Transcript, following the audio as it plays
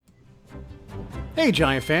Hey,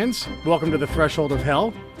 Giant fans. Welcome to the Threshold of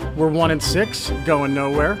Hell. We're 1-6, going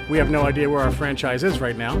nowhere. We have no idea where our franchise is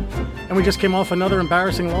right now. And we just came off another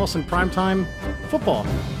embarrassing loss in primetime football,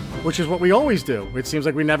 which is what we always do. It seems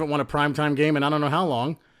like we never won a primetime game in I don't know how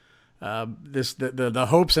long. The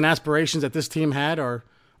hopes and aspirations that this team had are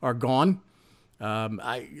gone.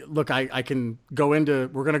 I can go into,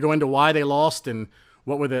 we're going to go into why they lost and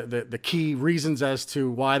what were the key reasons as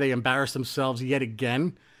to why they embarrassed themselves yet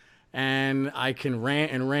again. And I can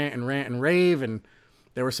rant and rave. And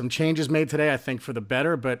there were some changes made today, I think, for the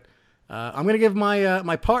better. But I'm going to give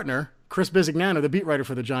my partner, Chris Bisignano, the beat writer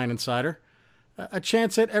for the Giant Insider, a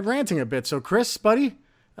chance at ranting a bit. So, Chris, buddy,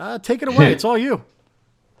 take it away. It's all you.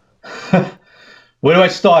 Where do I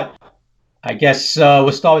start? I guess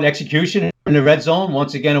we'll start with execution in the red zone.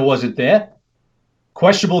 Once again, it wasn't there.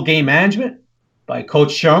 Questionable game management by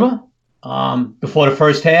Coach Shermer before the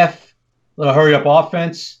first half. A little hurry-up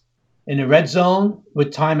offense in the red zone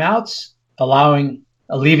with timeouts,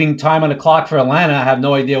 leaving time on the clock for Atlanta. I have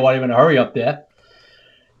no idea why they're going to hurry up there.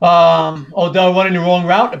 Odell running the wrong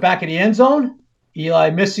route at the back of the end zone. Eli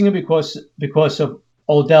missing him because of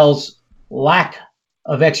Odell's lack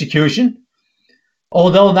of execution.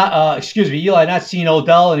 Eli not seeing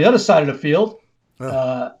Odell on the other side of the field.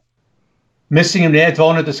 Missing him there,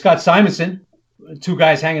 throwing it to Scott Simonson. Two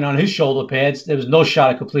guys hanging on his shoulder pads. There was no shot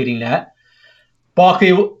at completing that.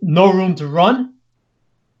 Barkley, no room to run.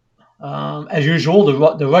 As usual,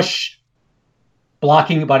 the rush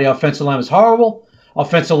blocking by the offensive line was horrible.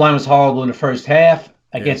 Offensive line was horrible in the first half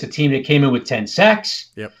against a team that came in with 10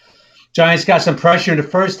 sacks. Yep. Giants got some pressure in the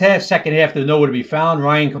first half. Second half, they're nowhere to be found.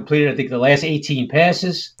 Ryan completed, I think, the last 18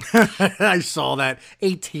 passes. I saw that.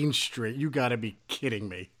 18 straight. You got to be kidding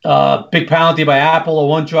me. Big penalty by Apple on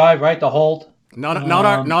one drive, right? The hold. Not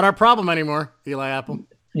our problem anymore, Eli Apple.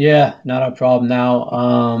 Yeah, not our problem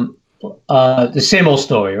now. The same old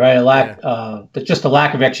story, right? Just a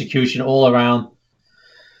lack of execution all around.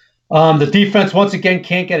 The defense, once again,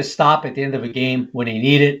 can't get a stop at the end of a game when they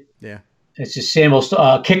need it. Yeah. It's the same old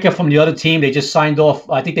kicker from the other team. They just signed off.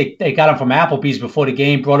 I think they got him from Applebee's before the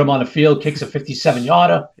game, brought him on the field, kicks a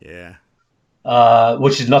 57-yarder. Yeah.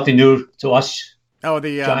 Which is nothing new to us. Oh,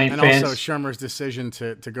 Giant and fans. Also Shermer's decision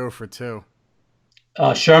to go for two.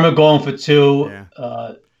 Shermer going for two,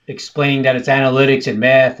 Yeah. Explaining that it's analytics and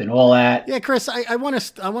math and all that. Yeah, Chris, I want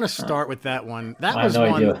to start with that one.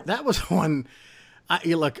 That was one.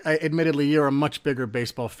 Admittedly, you're a much bigger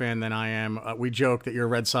baseball fan than I am. We joke that you're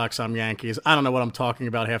Red Sox, I'm Yankees. I don't know what I'm talking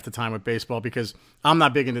about half the time with baseball because I'm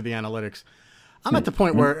not big into the analytics. I'm at the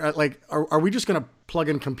point where, are we just going to plug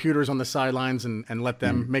in computers on the sidelines and let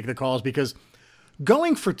them make the calls? Because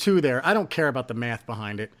going for two there, I don't care about the math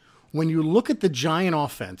behind it. When you look at the Giant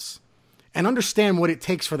offense and understand what it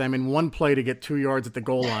takes for them in one play to get 2 yards at the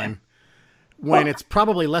goal line, when it's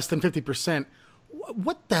probably less than 50%,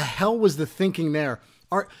 what the hell was the thinking there?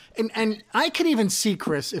 And I could even see,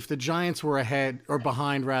 Chris, if the Giants were ahead or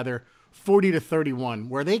behind, rather, 40-31,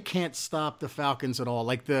 where they can't stop the Falcons at all,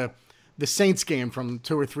 like the Saints game from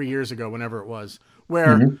 2 or 3 years ago, whenever it was,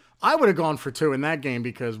 where I would have gone for two in that game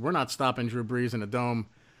because we're not stopping Drew Brees in a dome.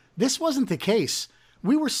 This wasn't the case.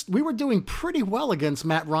 We were doing pretty well against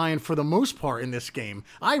Matt Ryan for the most part in this game.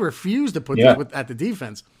 I refuse to put this at the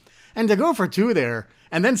defense. And to go for two there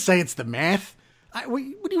and then say it's the math, what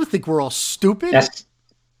do you think? We're all stupid? That's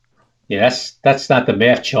not the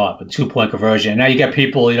math chart, a 2-point conversion. Now you got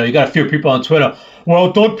people, you got a few people on Twitter.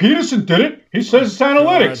 Well, Doug Peterson did it. He says it's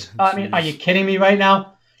analytics. God, I mean, are you kidding me right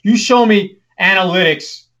now? You show me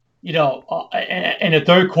analytics, in the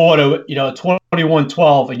third quarter,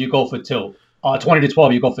 21-12, and you go for two.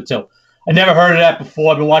 20-12, you go for two. I never heard of that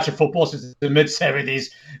before. I've been watching football since the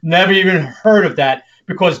mid-'70s. Never even heard of that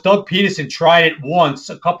because Doug Peterson tried it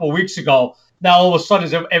once a couple of weeks ago. Now all of a sudden,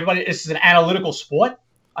 this is an analytical sport?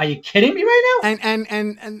 Are you kidding me right now?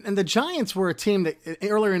 And the Giants were a team that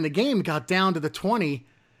earlier in the game got down to the 20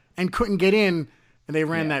 and couldn't get in, and they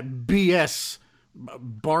ran that BS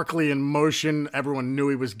Barkley in motion. Everyone knew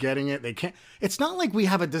he was getting it. They can't. It's not like we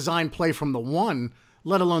have a design play from the 1,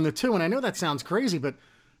 let alone the 2. And I know that sounds crazy, but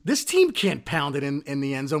this team can't pound it in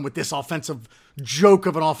the end zone with this offensive joke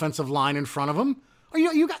of an offensive line in front of them.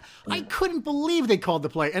 I couldn't believe they called the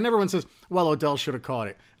play. And everyone says, well, Odell should have caught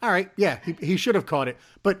it. All right, yeah, he should have caught it.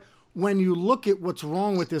 But when you look at what's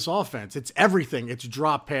wrong with this offense, it's everything. It's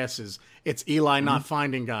drop passes. It's Eli not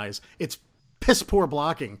finding guys. It's piss poor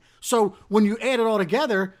blocking. So when you add it all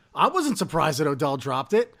together, I wasn't surprised that Odell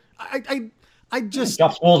dropped it. I just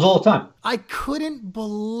drops balls all the time. I couldn't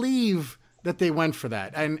believe that they went for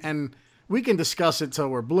that. And we can discuss it till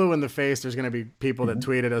we're blue in the face. There's going to be people that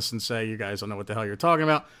tweet at us and say, you guys don't know what the hell you're talking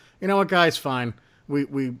about. You know what, guys? Fine.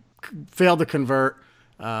 We failed to convert.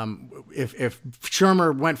 If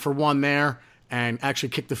Shurmur went for one there and actually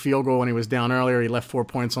kicked the field goal when he was down earlier, he left 4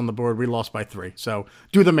 points on the board. We lost by 3. So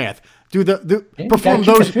do the math. Perform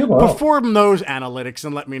those analytics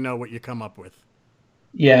and let me know what you come up with.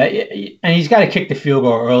 Yeah, and he's got to kick the field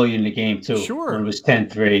goal early in the game, too. Sure. When it was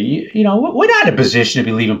 10-3. You know, we're not in a position to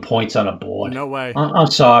be leaving points on a board. No way.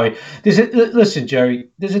 I'm sorry. Listen, Jerry,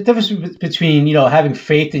 there's a difference between, having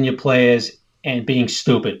faith in your players and being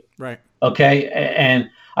stupid. Right. Okay? And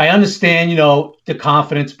I understand, the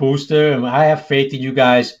confidence booster, and I have faith in you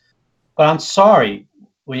guys. But I'm sorry.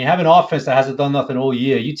 When you have an offense that hasn't done nothing all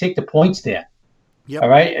year, you take the points there. Yep. All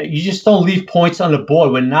right? You just don't leave points on the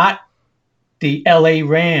board. We're not the LA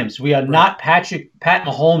Rams. We are not Pat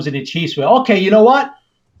Mahomes and the Chiefs. We're okay. You know what?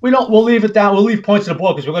 We'll leave it down. We'll leave points on the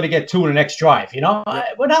board because we're going to get 2 in the next drive. Yep.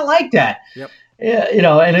 We're not like that. Yep.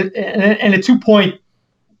 Yeah. And a 2-point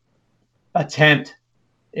attempt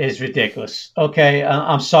is ridiculous. Okay.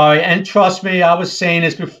 I'm sorry. And trust me, I was saying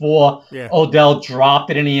this before. Yeah. Odell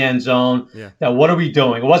dropped it in the end zone. Yeah. Now, what are we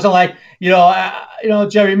doing? It wasn't like,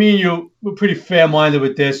 Jerry, me and you, we're pretty fair-minded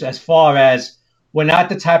with this as far as we're not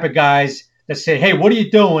the type of guys that say, hey, what are you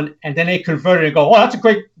doing? And then they convert it and go, oh, that's a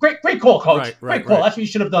great call, coach. Great call. That's what you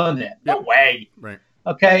should have done there. No way. Right.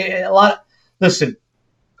 Okay. Listen,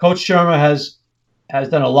 Coach Shurmur has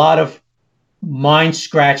done a lot of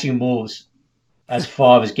mind-scratching moves as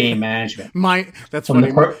far as game management. That's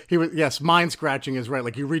funny. Mind scratching is right.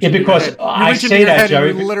 Like you reach. Yeah, because I say that, Jerry.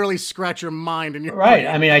 You literally scratch your mind, and you're right.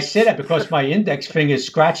 I mean, I say that because my index finger is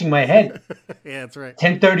scratching my head. Yeah, that's right.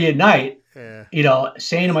 10:30 at night. Yeah.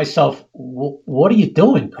 Saying to myself, "What are you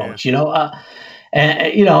doing, Coach?" Yeah.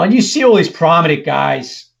 And you see all these prominent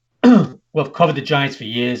guys who have covered the Giants for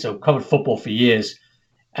years, or covered football for years.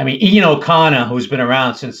 I mean, Ian O'Connor, who's been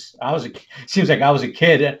around since seems like I was a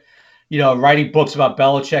kid. Writing books about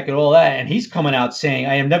Belichick and all that. And he's coming out saying,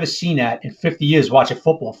 I have never seen that in 50 years watching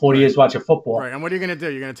football, 40 years watching football. Right. And what are you going to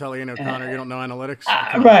do? You're going to tell Ian O'Connor you don't know analytics?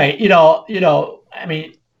 Right. I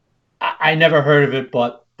mean, I never heard of it,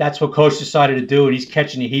 but that's what Coach decided to do. And he's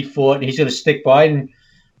catching the heat for it. And he's going to stick by it. And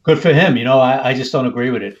good for him. I just don't agree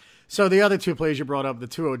with it. So the other 2 plays you brought up, the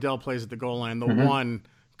 2 Odell plays at the goal line, the one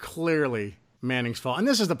clearly Manning's fault. And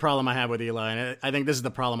this is the problem I have with Eli. And I think this is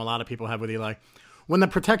the problem a lot of people have with Eli. When the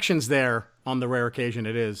protection's there, on the rare occasion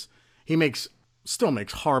it is, he still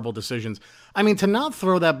makes horrible decisions. I mean, to not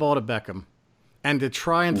throw that ball to Beckham and to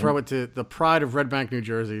try and throw it to the pride of Red Bank, New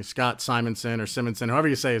Jersey, Scott Simonson or Simonson, however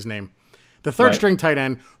you say his name, the third string tight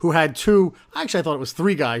end who had 2, actually I thought it was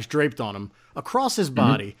 3 guys draped on him across his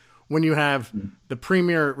body. When you have the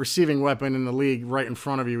premier receiving weapon in the league right in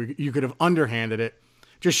front of you, you could have underhanded it.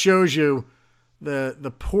 Just shows you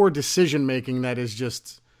the poor decision making that is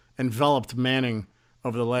just enveloped Manning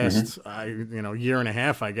over the last year and a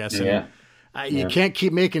half, I guess. And, you can't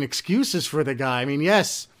keep making excuses for the guy. I mean,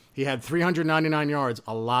 yes, he had 399 yards.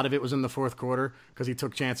 A lot of it was in the fourth quarter because he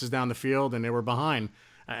took chances down the field and they were behind.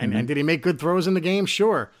 And did he make good throws in the game?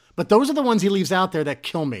 Sure. But those are the ones he leaves out there that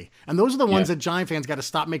kill me. And those are the ones that Giant fans got to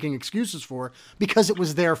stop making excuses for because it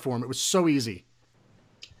was there for him. It was so easy.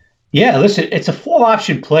 Yeah, listen, it's a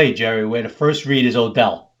 4-option play, Jerry, where the first read is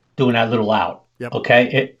Odell doing that little out. Yep.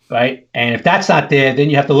 Okay, right? And if that's not there, then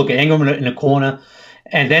you have to look at Ingram in the corner,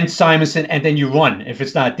 and then Simonson, and then you run if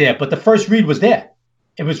it's not there. But the first read was there.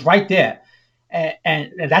 It was right there.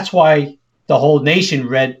 And that's why the whole nation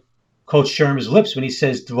read Coach Shurmur's lips when he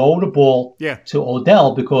says throw the ball to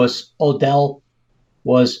Odell, because Odell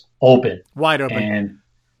was open. Wide open.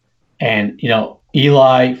 And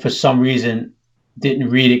Eli, for some reason, didn't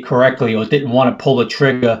read it correctly or didn't want to pull the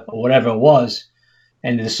trigger or whatever it was.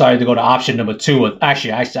 And decided to go to option number 2.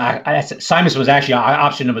 Actually, Simonson was actually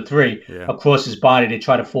option number 3 across his body to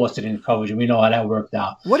try to force it into coverage, and we know how that worked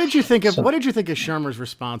out. What did you think of Shurmur's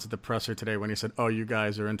response at the presser today when he said, "Oh, you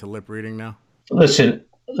guys are into lip reading now"? Listen,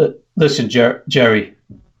 Jerry.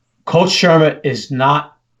 Coach Shurmur is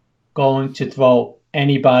not going to throw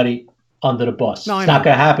anybody under the bus. No, it's not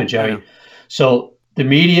going to happen, Jerry. So the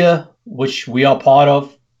media, which we are part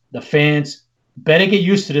of, the fans, better get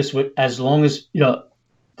used to this. As long as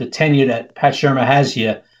the tenure that Pat Shurmur has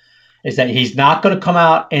here, is that he's not going to come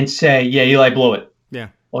out and say, "Yeah, Eli blew it,"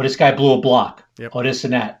 or "This guy blew a block," or this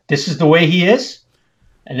and that. This is the way he is,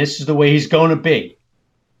 and this is the way he's going to be.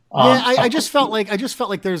 I just felt like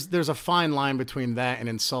there's a fine line between that and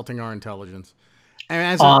insulting our intelligence. And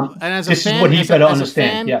as a this fan, is what he better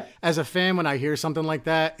understand. As a fan, when I hear something like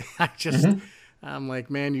that, I'm like,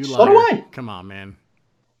 man, you liar. So do I. Come on, man.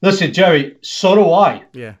 Listen, Jerry, so do I.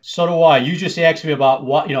 Yeah. So do I. You just asked me about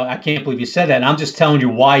what, I can't believe you said that. And I'm just telling you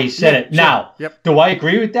why he said it. Sure. Now, Yep. do I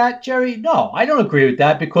agree with that, Jerry? No, I don't agree with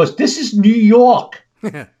that because this is New York.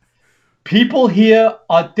 People here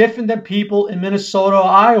are different than people in Minnesota or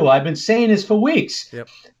Iowa. I've been saying this for weeks. Yep.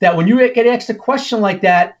 That when you get asked a question like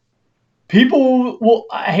that, people will,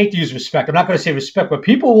 I hate to use respect. I'm not going to say respect, but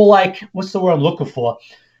people will what's the word I'm looking for?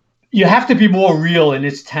 You have to be more real in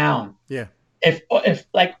this town. Yeah. If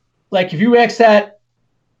if you ask that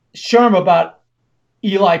Sherm about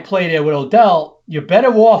Eli play there with Odell, you're better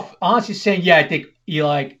off honestly saying, yeah, I think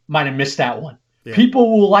Eli might have missed that one. Yeah.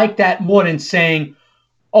 People will like that more than saying,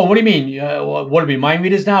 oh, what do you mean? What are we, mind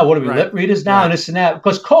readers now? What are we, lip readers now? And this and that.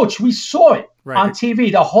 Because, Coach, we saw it on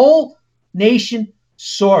TV. The whole nation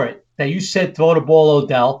saw it, that you said throw the ball,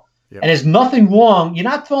 Odell. Yep. And there's nothing wrong. You're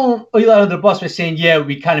not throwing Eli under the bus by saying, yeah,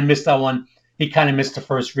 we kind of missed that one. He kind of missed the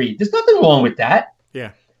first read. There's nothing wrong with that.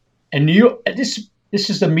 Yeah. And New York, this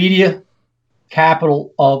is the media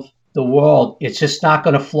capital of the world. It's just not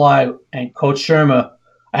going to fly. And Coach Shurmur,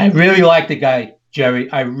 I really like the guy, Jerry.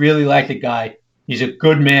 I really like the guy. He's a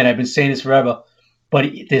good man. I've been saying this forever. But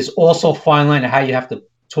there's also a fine line of how you have to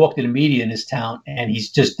talk to the media in this town. And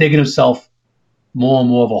he's just digging himself more and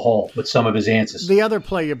more of a hole with some of his answers. The other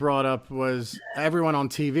play you brought up was everyone on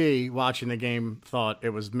TV watching the game thought it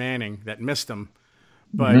was Manning that missed him.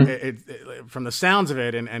 But from the sounds of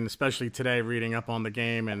it, and especially today reading up on the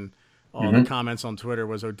game and all the comments on Twitter,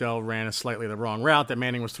 was Odell ran a slightly the wrong route, that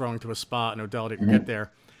Manning was throwing to a spot and Odell didn't get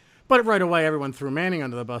there. But right away, everyone threw Manning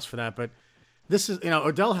under the bus for that. But this is,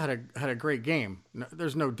 Odell had a great game.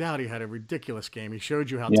 There's no doubt he had a ridiculous game. He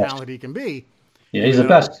showed you how talented he can be. Yeah, he's the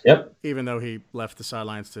best. Yep. Even though he left the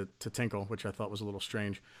sidelines to tinkle, which I thought was a little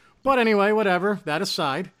strange. But anyway, whatever. That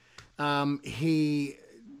aside, he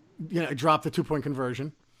dropped the 2-point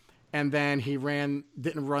conversion, and then he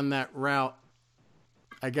didn't run that route,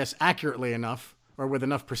 I guess, accurately enough or with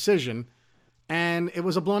enough precision, and it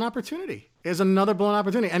was a blown opportunity. It was another blown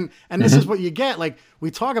opportunity. And this is what you get. Like,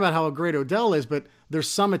 we talk about how great Odell is, but there's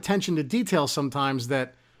some attention to detail sometimes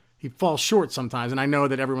that he falls short sometimes. And I know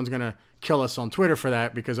that everyone's going to kill us on Twitter for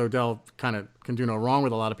that because Odell kind of can do no wrong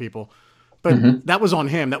with a lot of people. But that was on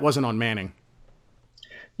him. That wasn't on Manning.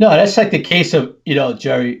 No, that's like the case of,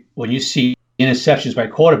 Jerry, when you see interceptions by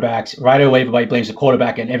quarterbacks, right away everybody blames the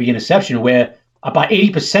quarterback in every interception, where about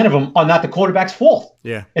 80% of them are not the quarterback's fault.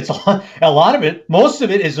 Yeah. It's a lot of it. Most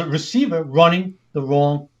of it is a receiver running the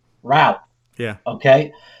wrong route. Yeah.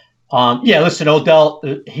 Okay. Listen, Odell,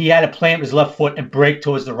 he had to plant his left foot and break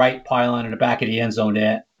towards the right pylon in the back of the end zone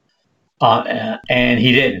there. And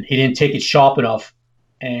he didn't. He didn't take it sharp enough.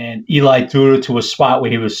 And Eli threw it to a spot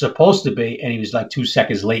where he was supposed to be, and he was like 2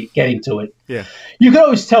 seconds late getting to it. Yeah. You can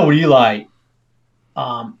always tell with Eli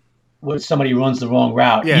when somebody runs the wrong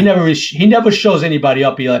route. Yeah. He never shows anybody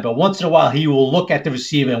up, Eli, but once in a while he will look at the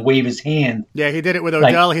receiver and wave his hand. Yeah, he did it with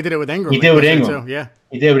Odell. He did it with Ingram. He did with Ingram. Yeah.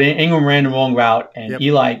 He did with Ingram, ran the wrong route, and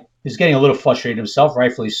Eli is getting a little frustrated himself,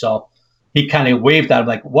 rightfully so. He kind of waved at him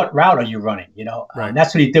like, what route are you running? Right. And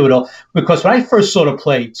that's what he did with Odell. Because when I first saw the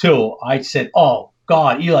play, too, I said, oh,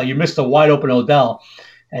 God, Eli, you missed a wide-open Odell.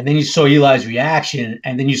 And then you saw Eli's reaction,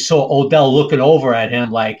 and then you saw Odell looking over at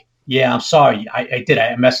him like, yeah, I'm sorry. I did.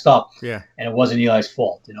 I messed up. Yeah. And it wasn't Eli's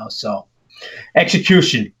fault, So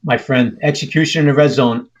execution, my friend. Execution in the red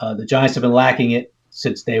zone. The Giants have been lacking it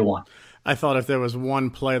since day one. I thought if there was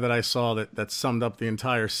one play that I saw that summed up the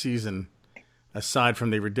entire season, aside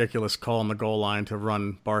from the ridiculous call on the goal line to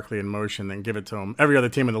run Barkley in motion and give it to him. Every other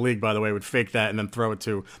team in the league, by the way, would fake that and then throw it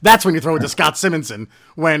to. That's when you throw it to Scott Simonson,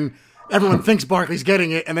 when everyone thinks Barkley's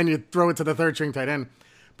getting it, and then you throw it to the third-string tight end.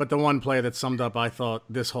 But the one play that summed up, I thought,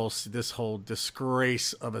 this whole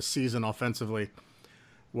disgrace of a season offensively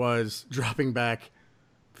was dropping back,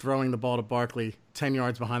 throwing the ball to Barkley 10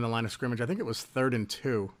 yards behind the line of scrimmage. I think it was 3rd and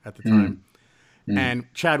 2 at the time.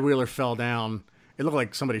 And Chad Wheeler fell down. It looked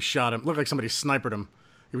like somebody shot him. It looked like somebody sniped him.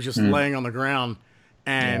 He was just laying on the ground.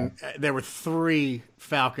 And there were 3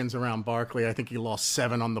 Falcons around Barkley. I think he lost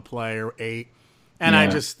 7 on the play or 8.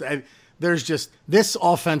 And there's just this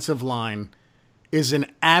offensive line is an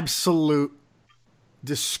absolute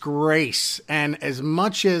disgrace. And as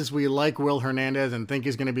much as we like Will Hernandez and think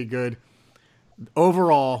he's going to be good,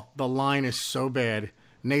 overall, the line is so bad.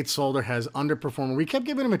 Nate Solder has underperformed. We kept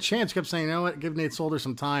giving him a chance. Kept saying, you know what, give Nate Solder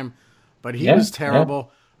some time. But he was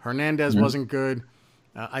terrible. Yeah. Hernandez wasn't good.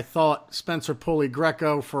 I thought Spencer Pulley,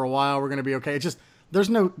 Greco for a while were going to be okay. It's just there's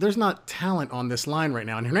not talent on this line right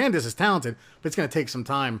now. And Hernandez is talented, but it's going to take some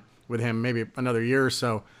time with him, maybe another year or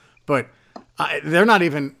so. But they're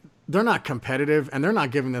not competitive, and they're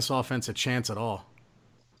not giving this offense a chance at all.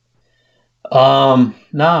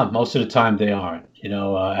 Nah, most of the time they aren't.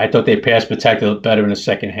 I thought they pass protected better in the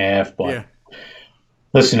second half, but Yeah.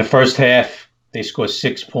 Listen, the first half they scored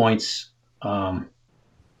 6 points.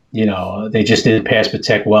 They just didn't pass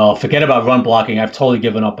protect well. Forget about run blocking. I've totally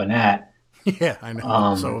given up on that. Yeah, I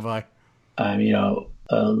know. So have I.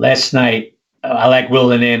 Last night I like Will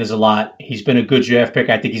Hernandez a lot. He's been a good draft pick.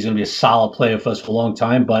 I think he's going to be a solid player for us for a long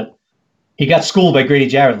time. But he got schooled by Grady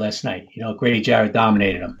Jarrett last night. Grady Jarrett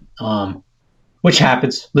dominated him, which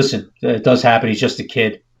happens. Listen, it does happen. He's just a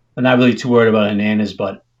kid. I'm not really too worried about Hernandez,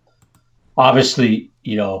 but obviously,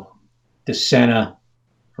 the center,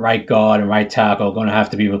 right guard, and right tackle are going to have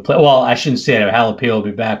to be replaced. Well, I shouldn't say that. Halapio will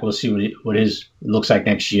be back. We'll see what his looks like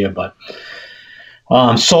next year. But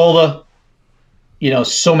Solder,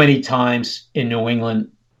 so many times in New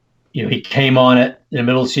England, he came on it in the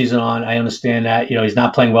middle of the season on. I understand that. He's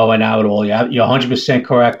not playing well right now at all. You're 100%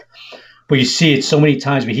 correct. But you see it so many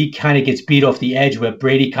times where he kind of gets beat off the edge where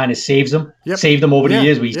Brady kind of saved him over the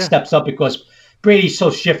years where he steps up because Brady's so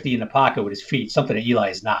shifty in the pocket with his feet, something that Eli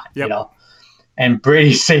is not, And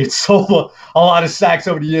Brady saved Solder a lot of sacks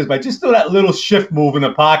over the years by just doing that little shift move in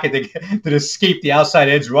the pocket to escape the outside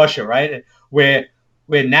edge rusher, right? Where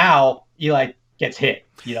now Eli gets hit.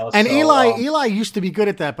 And Eli used to be good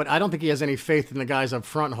at that, but I don't think he has any faith in the guys up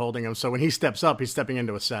front holding him. So when he steps up, he's stepping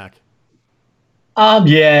into a sack.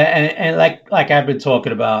 And like I've been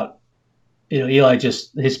talking about, Eli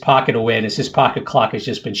just his pocket awareness, his pocket clock has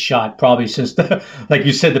just been shot probably since like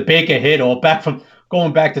you said, the Baker hit or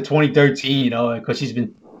going back to 2013, because he's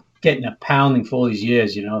been getting a pounding for all these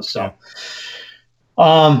years, So,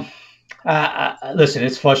 listen,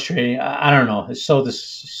 it's frustrating. I don't know. It's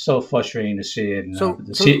so frustrating to see it.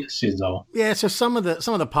 Season's over. Yeah. So some of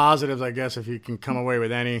the positives, I guess, if you can come away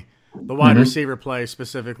with any. The wide receiver play,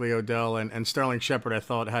 specifically Odell and Sterling Shepard, I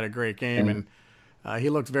thought had a great game, and he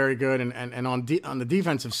looked very good. And on the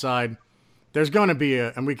defensive side, there's going to be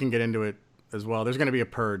and we can get into it as well. There's going to be a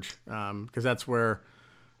purge because that's where,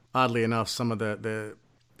 oddly enough, some of the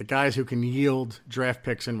guys who can yield draft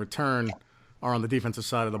picks in return are on the defensive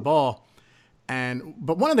side of the ball.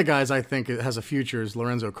 But one of the guys I think has a future is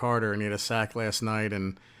Lorenzo Carter, and he had a sack last night,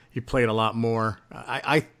 and he played a lot more.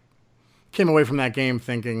 I came away from that game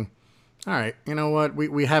thinking, all right, you know what?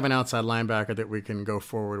 We have an outside linebacker that we can go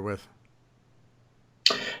forward with.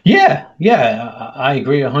 Yeah, I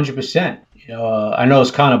agree 100%. I know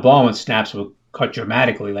it's Connor Baldwin snaps were cut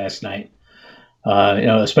dramatically last night.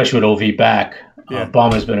 Especially with OV back.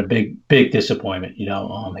 Baldwin's been a big disappointment.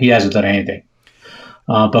 He hasn't done anything.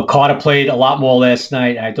 But Carter played a lot more last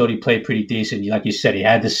night. I thought he played pretty decent. Like you said, he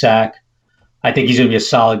had the sack. I think he's going to be a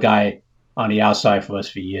solid guy on the outside for us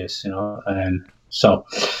for years. And so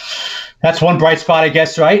that's one bright spot, I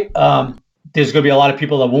guess, right? There's going to be a lot of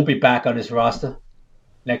people that won't be back on this roster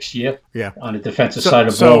next year. Yeah. On the defensive side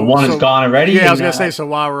of the ball. One is gone already. Yeah, I was going to say, so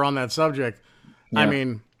while we're on that subject, I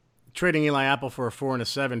mean, trading Eli Apple for a 4 and a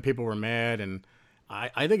 7, people were mad. And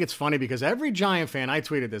I think it's funny because every Giant fan, I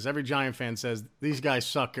tweeted this, every Giant fan says, these guys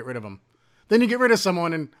suck, get rid of them. Then you get rid of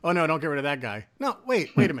someone and, oh, no, don't get rid of that guy. No,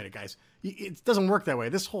 wait a minute, guys. It doesn't work that way.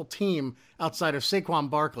 This whole team outside of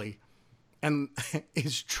Saquon Barkley and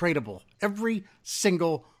is tradable. Every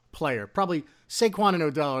single player. Probably Saquon and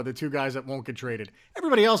Odell are the two guys that won't get traded.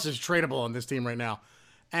 Everybody else is tradable on this team right now.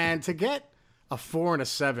 And to get a 4 and a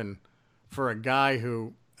 7 for a guy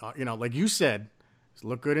who, like you said,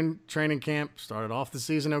 looked good in training camp, started off the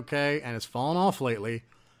season okay, and has fallen off lately.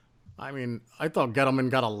 I mean, I thought Gettleman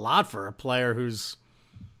got a lot for a player who's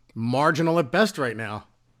marginal at best right now.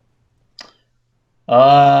 You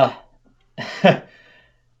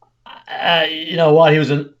know what? He was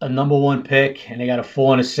a number 1 pick, and they got a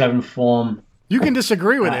 4 and a 7 for him. You can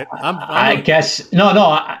disagree with it. I guess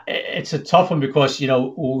no. It's a tough one because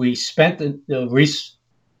we spent Reese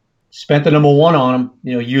spent the number 1 on him.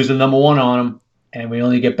 Used the number 1 on him, and we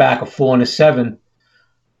only get back a 4 and a 7,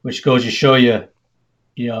 which goes to show you,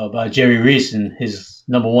 about Jerry Reese and his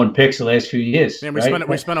number 1 picks the last few years. Yeah, we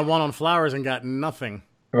spent a 1 on Flowers and got nothing.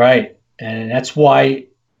 Right, and that's why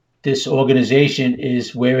this organization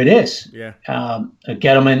is where it is. Yeah.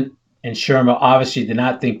 Gettleman and Shermer obviously did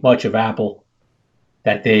not think much of Apple,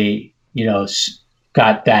 that they,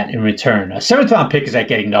 got that in return. A 7th round pick is like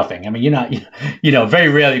getting nothing. I mean, you're not, very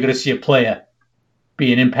rarely you're going to see a player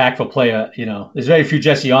be an impactful player. There's very few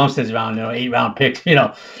Jesse Armsteads around, 8-round picks,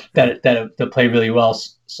 that play really well.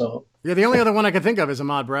 So yeah, the only other one I can think of is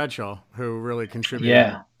Ahmad Bradshaw, who really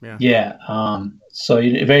contributed. Yeah. So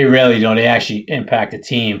very rarely, they actually impact a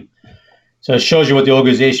team. So it shows you what the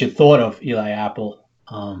organization thought of Eli Apple.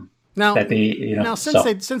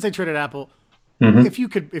 Since they traded Apple, mm-hmm.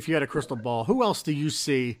 if you had a crystal ball, who else do you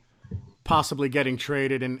see possibly getting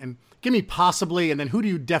traded, and give me possibly, and then who do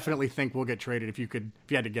you definitely think will get traded if you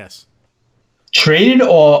had to guess? Traded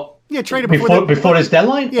or traded before this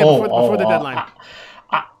deadline? Yeah, before the deadline.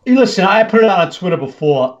 Listen, I put it out on Twitter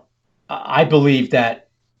before. I believe that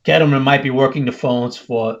Gettleman might be working the phones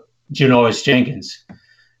for Janoris Jenkins.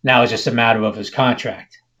 Now it's just a matter of his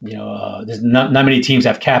contract. There's not many teams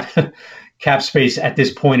have cap space at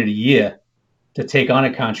this point of the year to take on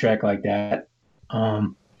a contract like that.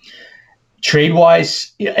 Trade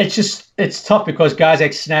wise, it's tough because guys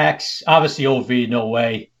like Snacks, obviously OV, no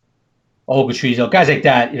way. Ogletree, guys like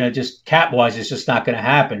that, just cap wise, it's just not going to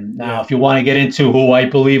happen. Now, if you want to get into who I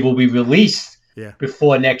believe will be released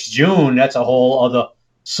before next June, that's a whole other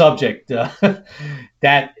subject.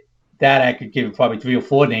 That I could give probably 3 or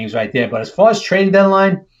 4 names right there. But as far as trading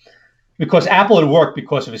deadline, because Apple had worked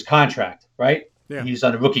because of his contract, right? Yeah. He's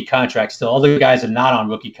on a rookie contract still. Other guys are not on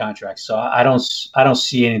rookie contracts, so I don't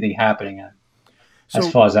see anything happening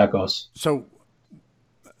as far as that goes. So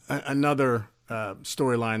another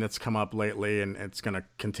storyline that's come up lately, and it's going to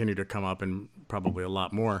continue to come up, and probably a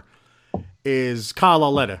lot more, is Kyle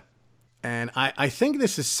Lauletta. And I think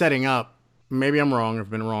this is setting up. Maybe I'm wrong. I've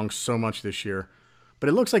been wrong so much this year, but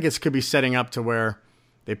it looks like it could be setting up to where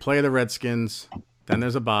they play the Redskins, then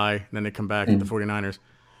there's a bye, and then they come back at the 49ers.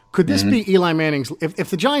 Could this be Eli Manning's? If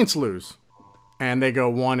the Giants lose and they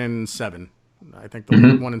go 1-7, I think they'll go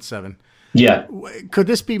 1-7. Yeah. Could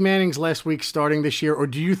this be Manning's last week starting this year, or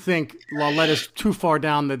do you think Lauletta's too far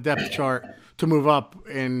down the depth chart to move up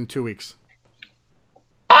in 2 weeks?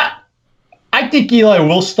 I think Eli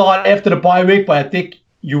will start after the bye week, but I think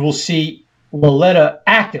you will see Lauletta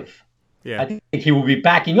active. Yeah. I think he will be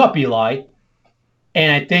backing up Eli.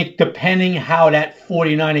 And I think depending how that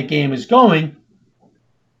 49er game is going,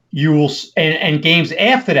 you will and games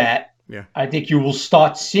after that, I think you will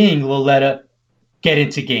start seeing Lauletta get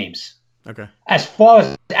into games. Okay. As far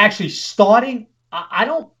as actually starting, I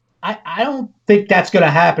don't think that's going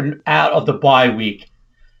to happen out of the bye week.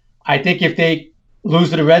 I think if they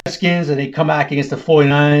lose to the Redskins and they come back against the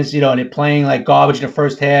 49ers, and they're playing like garbage in the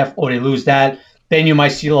first half, or they lose that, then you might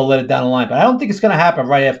see Lauletta down the line. But I don't think it's going to happen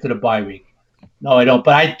right after the bye week. No, I don't.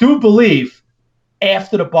 But I do believe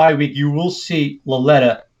after the bye week, you will see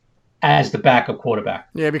Lauletta as the backup quarterback.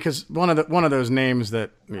 Yeah, because one of those names that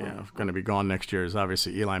are going to be gone next year is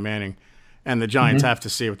obviously Eli Manning, and the Giants have to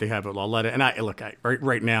see what they have with Lauletta. And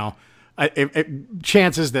right now,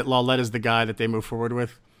 chances that Lauletta is the guy that they move forward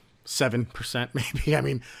with, 7% maybe. I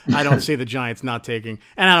mean, I don't see the Giants not taking.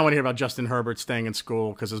 And I don't want to hear about Justin Herbert staying in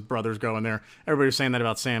school because his brother's going there. Everybody's saying that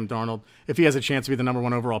about Sam Darnold. If he has a chance to be the number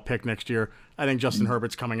 1 overall pick next year, I think Justin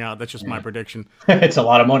Herbert's coming out. That's just my prediction. It's a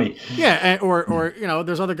lot of money. Yeah, or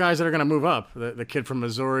there's other guys that are going to move up. The kid from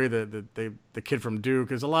Missouri, the kid from Duke.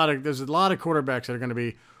 There's a lot of quarterbacks that are going to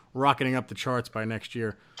be rocketing up the charts by next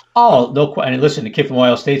year. Oh, no! And listen, the kid from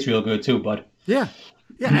Ohio State's real good too, bud. Yeah,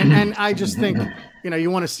 and I just think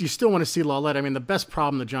you still want to see Lauletta. I mean, the best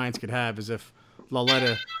problem the Giants could have is if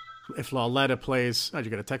Lauletta plays. Oh, did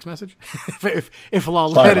you get a text message? if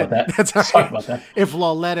Lauletta, sorry about that. That's all right. Sorry about that. If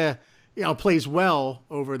Lauletta, plays well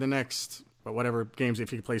over the next whatever games,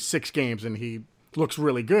 if he plays 6 games and he looks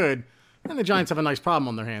really good, then the Giants have a nice problem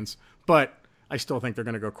on their hands. But I still think they're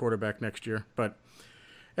going to go quarterback next year. But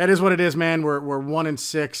that is what it is, man. We're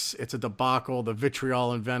 1-6. It's a debacle. The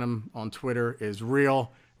vitriol and venom on Twitter is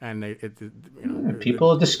real, and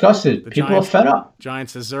people are disgusted. People Giants, are fed up.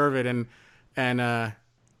 Giants deserve it, and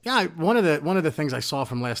one of the things I saw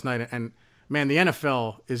from last night, and man, the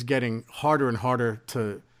NFL is getting harder and harder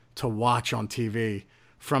to watch on TV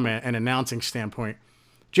from an announcing standpoint.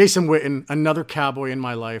 Jason Witten, another Cowboy in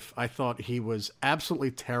my life. I thought he was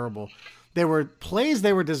absolutely terrible. There were plays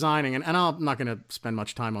they were designing, and I'm not going to spend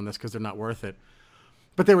much time on this because they're not worth it,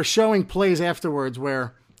 but they were showing plays afterwards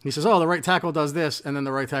where he says, the right tackle does this, and then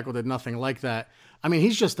the right tackle did nothing like that. I mean,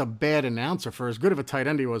 he's just a bad announcer for as good of a tight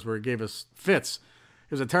end he was where he gave us fits.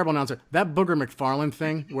 He was a terrible announcer. That Booger McFarland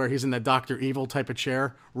thing where he's in the Dr. Evil type of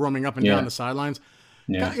chair roaming up and down the sidelines.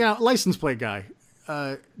 Yeah. License plate guy,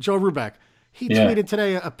 Joe Ruback. He tweeted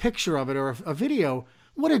today a picture of it or a video.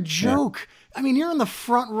 What a joke. Yeah. I mean, you're in the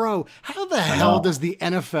front row. How the hell does the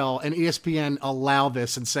NFL and ESPN allow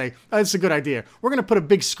this and say, it's a good idea. We're going to put a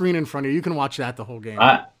big screen in front of you. You can watch that the whole game.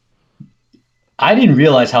 I didn't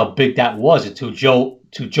realize how big that was until Joe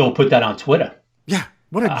put that on Twitter. Yeah,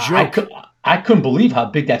 what a joke. I couldn't believe how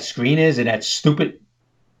big that screen is and that stupid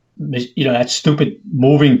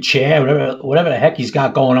moving chair, whatever the heck he's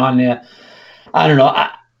got going on there. I don't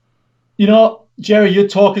know. Jerry, you're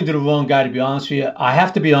talking to the wrong guy, to be honest with you. I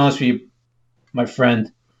have to be honest with you, my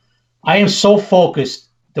friend. I am so focused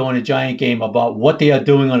during a Giant game about what they are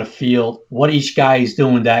doing on the field, what each guy is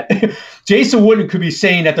doing. That Jason Wooden could be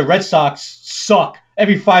saying that the Red Sox suck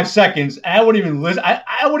every 5 seconds. And I wouldn't even listen.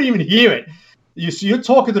 I wouldn't even hear it. You're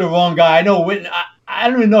talking to the wrong guy. I know Witten. I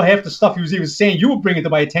don't even know half the stuff he was even saying. You were bringing to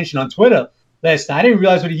my attention on Twitter last night. I didn't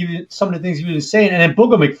realize some of the things he was saying. And then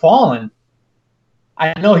Booger McFarland,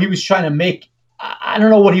 I know he was trying to make. I don't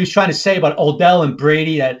know what he was trying to say about Odell and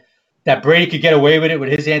Brady, that Brady could get away with it with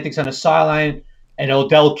his antics on the sideline and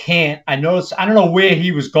Odell can't. I don't know where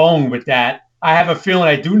he was going with that. I have a feeling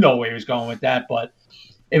I do know where he was going with that, but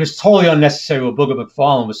it was totally unnecessary what Booger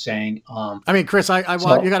McFarland was saying. I mean, Chris, you got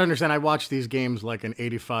to understand, I watch these games like an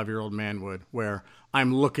 85-year-old man would, where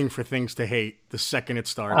I'm looking for things to hate the second it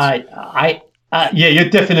starts. Yeah, you're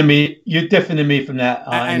different than me. You're different than me from that.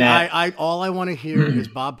 I all I want to hear is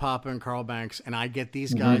Bob Papa and Carl Banks, and I get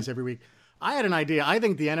these guys every week. I had an idea. I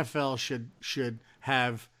think the NFL should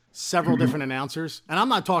have several different announcers, and I'm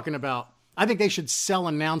not talking about. I think they should sell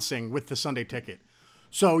announcing with the Sunday Ticket,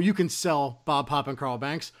 so you can sell Bob Papa and Carl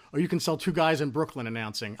Banks, or you can sell two guys in Brooklyn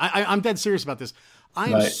announcing. I'm dead serious about this. I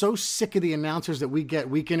am so sick of the announcers that we get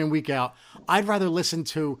week in and week out. I'd rather listen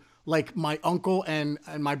to like my uncle and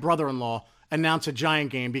my brother-in-law announce a Giant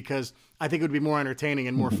game because I think it would be more entertaining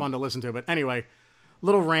and more fun to listen to. But anyway,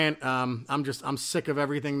 little rant. I'm sick of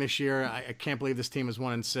everything this year. I can't believe this team is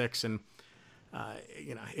 1-6, and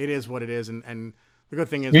it is what it is. And the good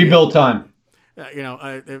thing is rebuild time.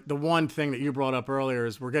 The one thing that you brought up earlier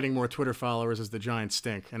is we're getting more Twitter followers as the Giants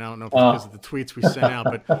stink. And I don't know if it's because of the tweets we sent out,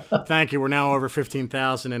 but thank you. We're now over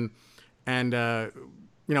 15,000, and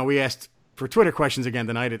we asked for Twitter questions again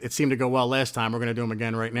tonight. It seemed to go well last time. We're going to do them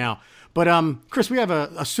again right now. But Chris, we have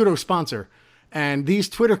a pseudo sponsor, and these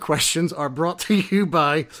Twitter questions are brought to you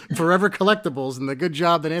by Forever Collectibles and the good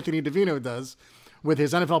job that Anthony DeVino does with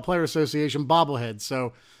his NFL Player Association bobblehead.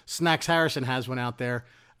 So Snacks Harrison has one out there.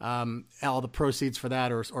 All the proceeds for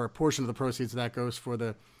that, or a portion of the proceeds of that, goes for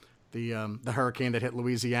the hurricane that hit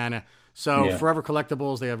Louisiana. So Forever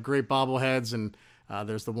Collectibles, they have great bobbleheads, and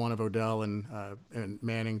there's the one of Odell and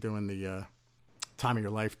Manning doing the Time of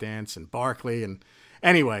Your Life dance, and Barkley. And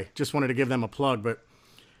anyway, just wanted to give them a plug.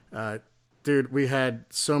 But dude, we had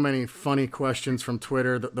so many funny questions from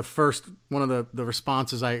Twitter. The first one of the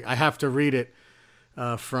responses, I have to read it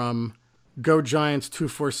from Go Giants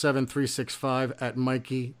 247365 at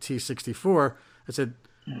Mikey T64. I said,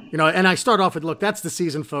 and I start off with, look, that's the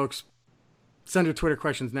season, folks. Send your Twitter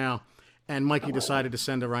questions now. And Mikey decided to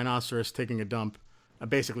send a rhinoceros taking a dump.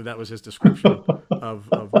 Basically, that was his description of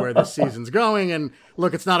where the season's going. And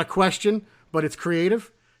look, it's not a question, but it's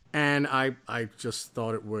creative. And I just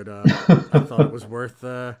thought it would. I thought it was worth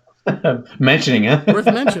mentioning. Worth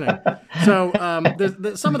mentioning. So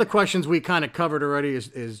some of the questions we kind of covered already.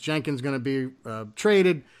 Is Jenkins going to be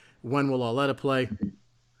traded? When will Auletta play?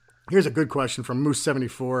 Here's a good question from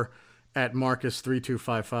Moose74 at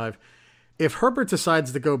Marcus3255. If Herbert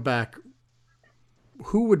decides to go back,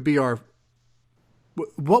 who would be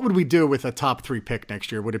what would we do with a top 3 pick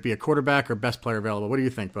next year? Would it be a quarterback or best player available? What do you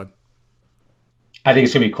think, bud? I think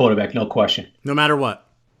it's going to be quarterback, no question. No matter what?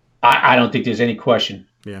 I don't think there's any question.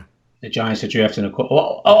 Yeah. The Giants are drafting a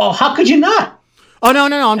quarterback. Oh, how could you not? Oh, no.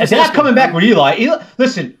 I'm just They're not coming back with Eli.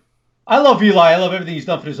 Listen, I love Eli. I love everything he's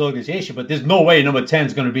done for this organization, but there's no way number 10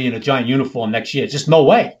 is going to be in a Giant uniform next year. Just no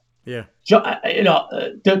way. Yeah.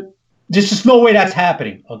 There's just no way that's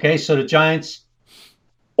happening. Okay, so the Giants,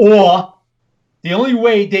 or the only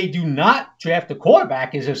way they do not draft a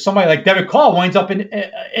quarterback is if somebody like Derek Carr winds up in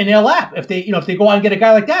their lap. If they go out and get a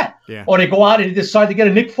guy like that, or they go out and decide to get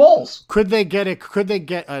a Nick Foles. Could they get a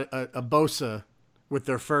Bosa with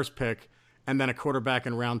their first pick, and then a quarterback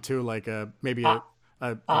in round 2, like maybe a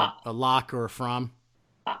Locke or a Fromm?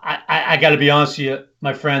 I got to be honest with you,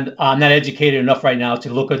 my friend. I'm not educated enough right now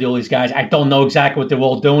to look at all these guys. I don't know exactly what they're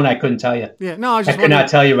all doing. I couldn't tell you. Yeah, no, I could not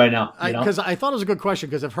tell you right now. Because I thought it was a good question.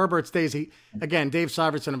 Because if Herbert stays, Dave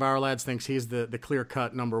Syvertson of Our Lads thinks he's the clear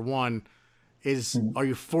cut number 1. Are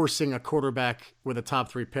you forcing a quarterback with a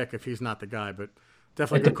top 3 pick if he's not the guy? But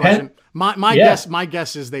definitely a good question. My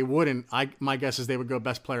guess is they wouldn't. My guess is they would go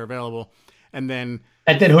best player available, and then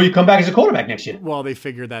who you come back as a quarterback next year? Well, they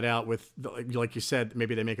figured that out with, like you said,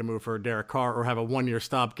 maybe they make a move for Derek Carr or have a 1-year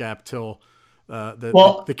stopgap till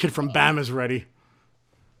the kid from Bama's ready.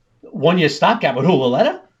 1-year stopgap with who?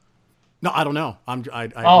 Auletta? No, I don't know. I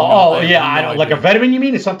don't. Like a veteran, you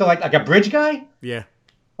mean? It's something like a bridge guy? Yeah.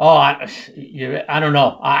 Oh, I don't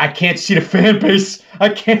know. I can't see the fan base. I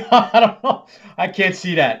don't know. I can't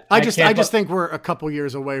see that. I just think we're a couple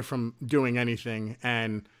years away from doing anything,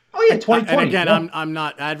 and. Oh yeah, 2020. And again, I'm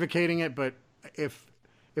not advocating it, but if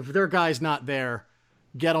their guy's not there,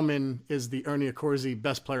 Gettleman is the Ernie Accorsi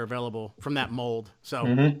best player available from that mold.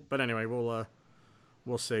 So, but anyway, we'll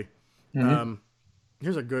see.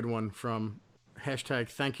 Here's a good one from hashtag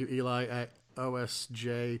Thank You Eli at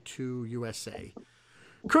OSJ2USA.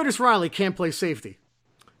 Curtis Riley can't play safety.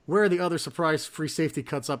 Where are the other surprise free safety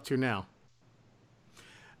cuts up to now?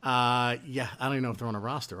 Yeah, I don't even know if they're on a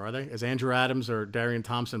roster, are they? Is Andrew Adams or Darian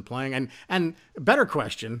Thompson playing? And better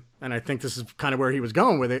question, and I think this is kind of where he was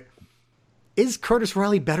going with it, is Curtis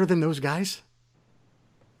Riley better than those guys?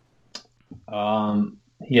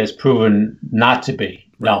 He has proven not to be.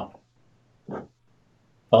 No.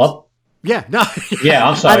 Hello? Yeah, no. Yeah,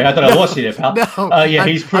 I'm sorry. I thought I lost you there, pal. No, yeah,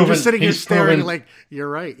 he's proven. I'm just sitting here staring like, you're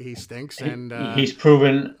right, he stinks. And he's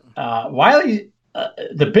proven. Riley,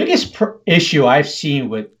 the biggest issue I've seen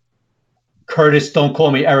with Curtis, don't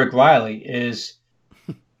call me Eric Riley, is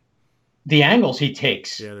the angles he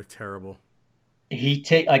takes. Yeah, they're terrible.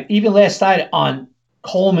 Even last night on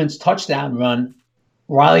Coleman's touchdown run,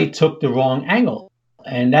 Riley took the wrong angle.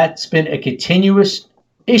 And that's been a continuous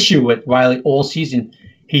issue with Riley all season.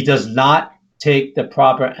 He does not take the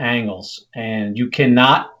proper angles. And you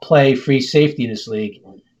cannot play free safety in this league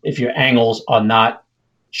if your angles are not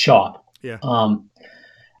sharp. Yeah.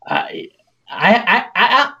 I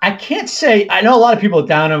can't say. I know a lot of people are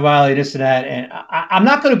down on Riley, this and that, and I'm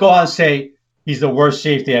not going to go out and say he's the worst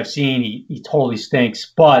safety I've seen. He totally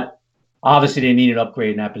stinks, but obviously they need an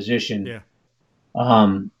upgrade in that position. Yeah.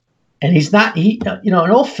 And he's not. In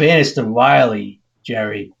all fairness to Riley,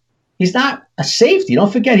 Jerry, he's not a safety.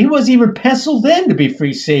 Don't forget, he wasn't even penciled in to be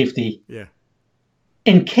free safety. Yeah.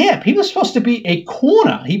 In camp, he was supposed to be a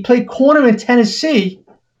corner. He played corner in Tennessee.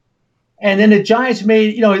 And then the Giants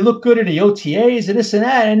made, he looked good in the OTAs and this and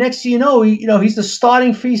that. And next thing you know, he's the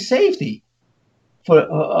starting free safety for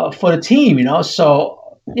the team,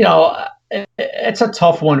 So, it's a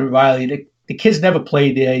tough one, Riley. The kid's never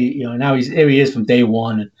played there, now there he is from day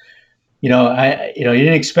one. And, you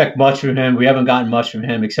didn't expect much from him. We haven't gotten much from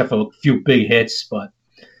him except for a few big hits. But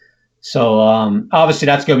so obviously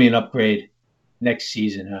that's going to be an upgrade next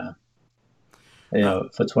season. For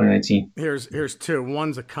 2019. Here's two.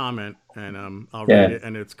 One's a comment, and I'll read it,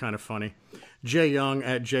 and it's kind of funny. Jay Young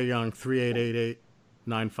at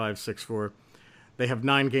JYoung38889564. They have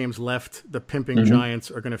 9 games left. The pimping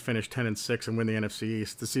Giants are going to finish 10-6 and win the NFC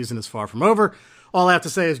East. The season is far from over. All I have to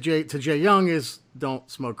say is to Jay Young is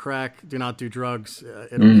don't smoke crack, do not do drugs.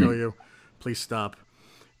 It'll kill you. Please stop.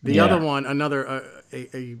 The other one, another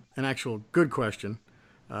an actual good question.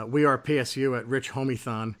 We are PSU at Rich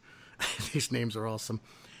Homethon. These names are awesome.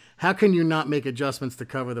 How can you not make adjustments to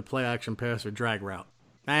cover the play action pass or drag route?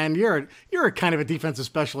 And you're a kind of a defensive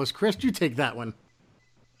specialist, Chris. You take that one.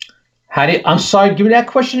 I'm sorry. Give me that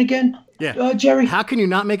question again. Yeah, Jerry. How can you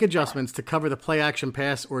not make adjustments to cover the play action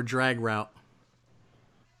pass or drag route?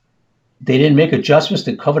 They didn't make adjustments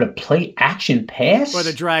to cover the play action pass or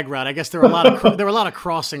the drag route. I guess there were a lot of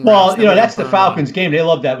crossing. Well, that's the Falcons game. They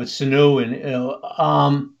love that with Sanu and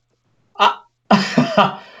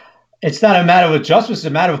It's not a matter of adjustments; it's a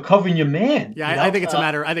matter of covering your man. Yeah, I think it's a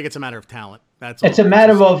matter. I think it's a matter of talent. That's. It's a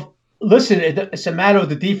matter of it's a matter of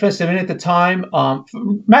the defensive end at the time.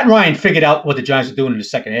 Matt Ryan figured out what the Giants were doing in the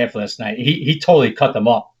second half last night. He totally cut them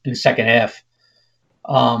up in the second half.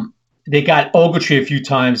 They got Ogletree a few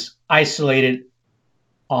times isolated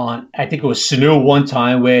on. I think it was Sanu one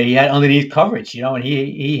time where he had underneath coverage, and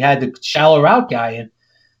he had the shallow route guy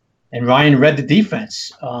and Ryan read the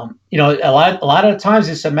defense. A lot of the times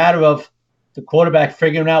it's a matter of the quarterback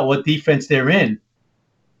figuring out what defense they're in,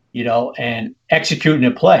 and executing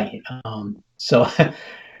a play. So,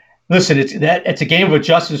 listen, it's a game of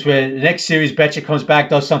adjustments where the next series, Betcha comes back,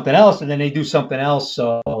 does something else, and then they do something else.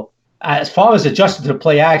 So, as far as adjusting to the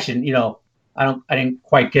play action, I didn't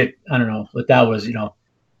quite get. I don't know what that was.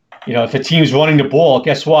 If a team's running the ball,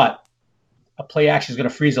 guess what? A play action is going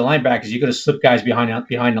to freeze the linebackers. You're going to slip guys behind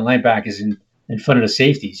the linebackers in front of the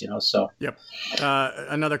safeties, So. Yep.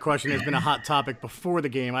 Another question has been a hot topic before the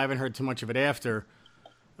game. I haven't heard too much of it after.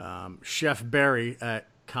 Chef Barry at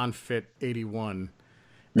Confit81.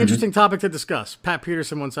 Interesting topic to discuss. Pat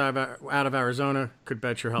Peterson once out of Arizona. Could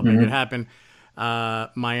bet your help make it happen.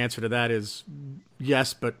 My answer to that is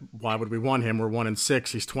yes, but why would we want him? We're 1-6.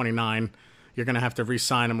 He's 29. You're going to have to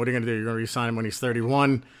re-sign him. What are you going to do? You're going to re-sign him when he's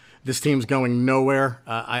 31. This team's going nowhere.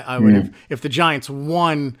 I would if the Giants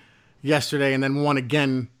won yesterday and then won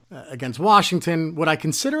again against Washington, would I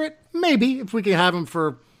consider it? Maybe, if we could have him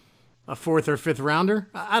for a 4th or 5th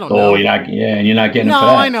rounder. I don't know. You're not getting him for that.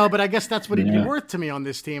 No, I know, but I guess that's what he'd be worth to me on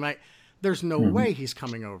this team. There's no way he's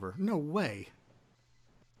coming over. No way.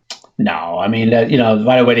 No, I mean,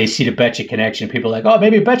 right away they see the Betcha connection. People are like, oh,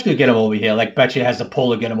 maybe Betcha could get him over here. Like Betcha has the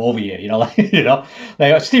pull to get him over here.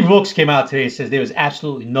 Like Steve Wilkes came out today and says there was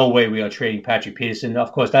absolutely no way we are trading Patrick Peterson.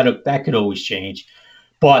 Of course, that could always change,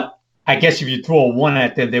 but I guess if you throw a one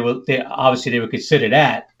at them, they obviously would consider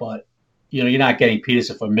that. But you're not getting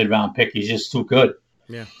Peterson for a mid-round pick. He's just too good.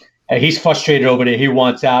 Yeah. He's frustrated over there. He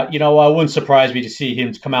wants out. It wouldn't surprise me to see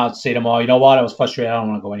him come out and say tomorrow, you know what, I was frustrated. I don't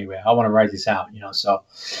want to go anywhere. I want to ride this out. So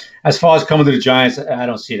as far as coming to the Giants, I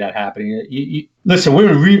don't see that happening. Listen, we're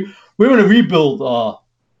in a rebuild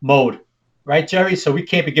mode, right, Jerry? So we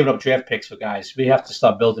can't be giving up draft picks for guys. We have to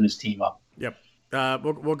start building this team up. Yep.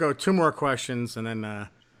 We'll go 2 more questions, and then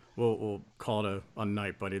we'll call it a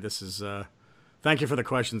night, buddy. This is thank you for the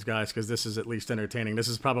questions, guys, because this is at least entertaining. This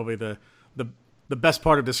is probably the best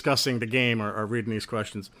part of discussing the game are reading these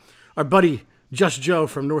questions. Our buddy Just Joe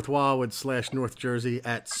from North Wildwood / North Jersey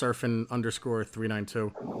at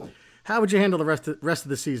surfing_392. How would you handle the rest of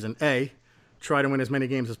the season? A, try to win as many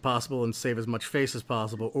games as possible and save as much face as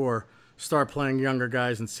possible, or start playing younger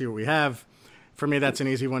guys and see what we have. For me, that's an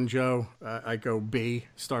easy one, Joe. I go B,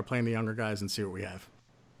 start playing the younger guys and see what we have.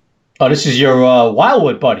 Oh, this is your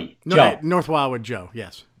Wildwood buddy, Joe. North Wildwood Joe,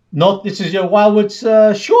 yes. No, this is your Wildwood's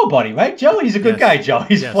Shore buddy, right, Joe? He's a good guy, Joe.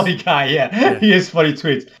 He's a funny guy, yeah. He has funny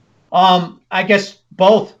tweets. I guess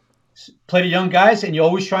both play the young guys, and you're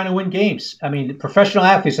always trying to win games. I mean, professional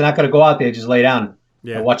athletes are not going to go out there and just lay down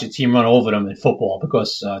and watch a team run over them in football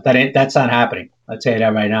because that's not happening. I'll tell you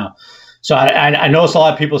that right now. So I notice a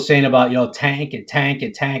lot of people saying about tank and tank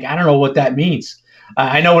and tank. I don't know what that means.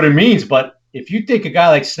 I know what it means, but if you think a guy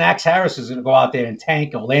like Snacks Harris is going to go out there and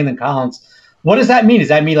tank, or Landon Collins, what does that mean? Does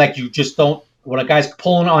that mean like you just don't, when a guy's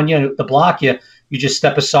pulling on you to block you, you just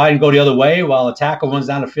step aside and go the other way while a tackle runs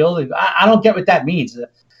down the field? I don't get what that means.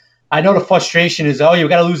 I know the frustration is, you've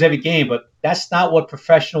got to lose every game, but that's not what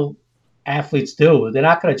professional athletes do. They're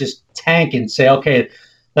not going to just tank and say, okay,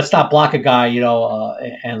 let's not block a guy,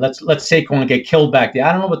 and let's Saquon get killed back there.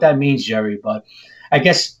 I don't know what that means, Jerry, but I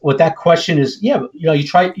guess what that question is, you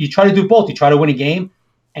try to do both. You try to win a game,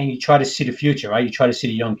 and you try to see the future, right? You try to see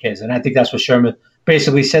the young kids. And I think that's what Sherman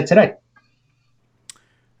basically said today.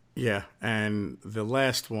 Yeah, and the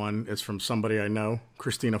last one is from somebody I know,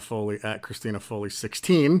 Christina Foley at Christina Foley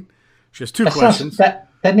 16. She has 2 questions. That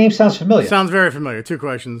name sounds familiar. Sounds very familiar. 2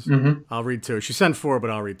 questions. Mm-hmm. I'll read 2. She sent 4, but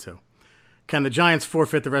I'll read 2. Can the Giants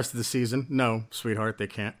forfeit the rest of the season? No, sweetheart, they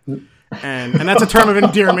can't. And that's a term of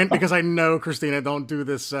endearment because I know Christina don't do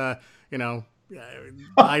this. I know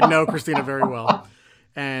Christina very well.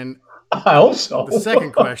 And I hope so. The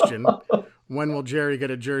second question, when will Jerry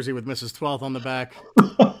get a jersey with Mrs. 12th on the back?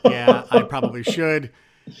 Yeah, I probably should.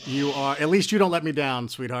 At least you don't let me down,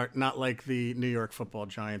 sweetheart. Not like the New York Football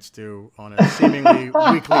Giants do on a seemingly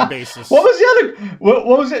weekly basis. What was the other? What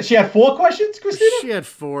was it? She had 4 questions, Christina? She had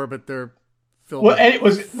 4, but they're filled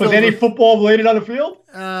was any football related on the field?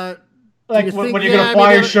 Like when you're going to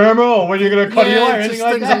fire Shermer, or when you're going to cut Eli, or anything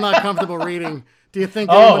like that? Things I'm not comfortable reading. Do you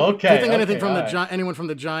think? Anything from anyone from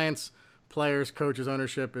the Giants, players, coaches,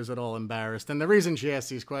 ownership is at all embarrassed? And the reason she asks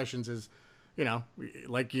these questions is,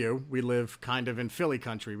 like you, we live kind of in Philly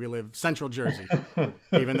country. We live Central Jersey,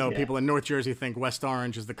 even though people in North Jersey think West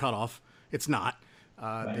Orange is the cutoff. It's not.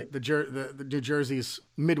 Right. The New Jersey's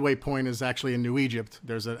midway point is actually in New Egypt.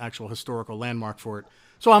 There's an actual historical landmark for it.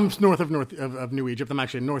 So I'm north of New Egypt. I'm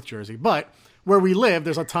actually in North Jersey. But where we live,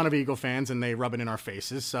 there's a ton of Eagle fans, and they rub it in our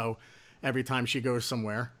faces. So every time she goes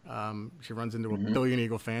somewhere, she runs into a billion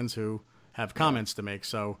Eagle fans who have comments to make.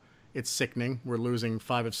 So it's sickening. We're losing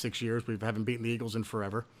 5 of 6 years. We haven't beaten the Eagles in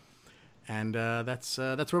forever. And that's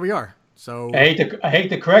where we are. So I hate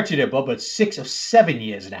to correct you there, Bob, but 6 of 7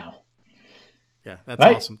 years now. Yeah, that's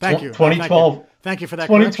awesome. Thank you. 2012. Thank you for that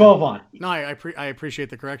 2012 correction. No, I appreciate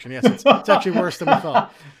the correction. Yes, it's actually worse than we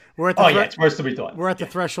thought. It's worse than we thought. We're at the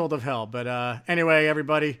threshold of hell. But anyway,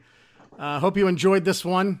 everybody, hope you enjoyed this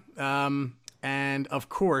one. And of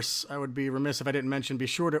course, I would be remiss if I didn't mention, be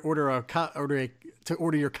sure to order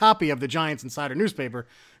your copy of the Giants Insider newspaper.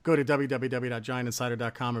 Go to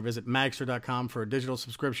www.giantinsider.com or visit magster.com for a digital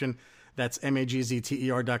subscription. That's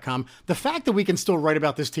magzter.com. The fact that we can still write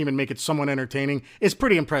about this team and make it somewhat entertaining is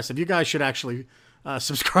pretty impressive. You guys should actually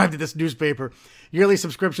subscribe to this newspaper. Yearly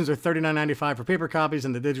subscriptions are $39.95 for paper copies,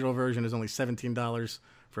 and the digital version is only $17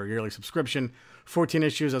 for a yearly subscription. 14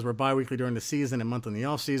 issues as we're bi-weekly during the season and month in the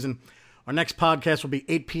off-season. Our next podcast will be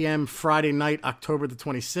 8 p.m. Friday night, October the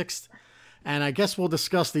 26th. And I guess we'll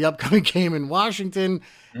discuss the upcoming game in Washington,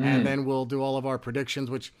 and then we'll do all of our predictions,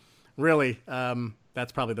 which really,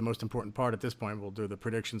 that's probably the most important part at this point. We'll do the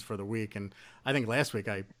predictions for the week. And I think last week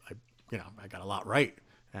I got a lot right.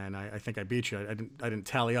 And I think I beat you. I didn't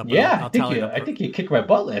tally up. Yeah, I think you kicked my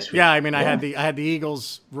butt last week. Yeah, I mean, I had the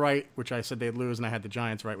Eagles right, which I said they'd lose, and I had the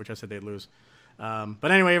Giants right, which I said they'd lose.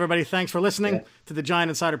 But anyway, everybody, thanks for listening to the Giant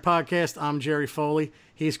Insider Podcast. I'm Jerry Foley.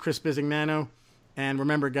 He's Chris Bizignano. And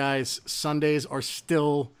remember, guys, Sundays are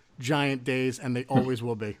still Giant days, and they always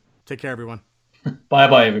will be. Take care, everyone.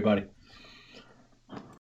 Bye-bye, everybody.